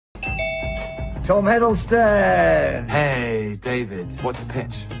Tom Hiddleston! Hey, David, what's the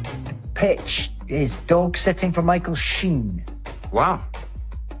pitch? The pitch is dog sitting for Michael Sheen. Wow.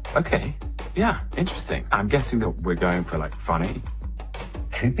 Okay. Yeah, interesting. I'm guessing that we're going for, like, funny.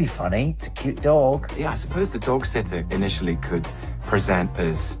 Could be funny. It's a cute dog. Yeah, I suppose the dog sitter initially could present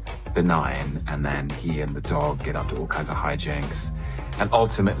as benign, and then he and the dog get up to all kinds of hijinks and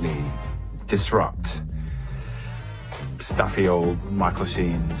ultimately disrupt stuffy old Michael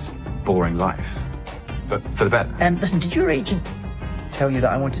Sheen's boring life. But for the better. Listen, did your agent tell you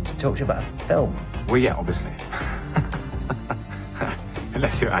that I wanted to talk to you about a film? Well, yeah, obviously.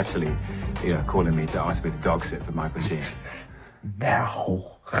 Unless you're actually, calling me to ask me to dog sit for Michael Sheen.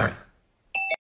 No.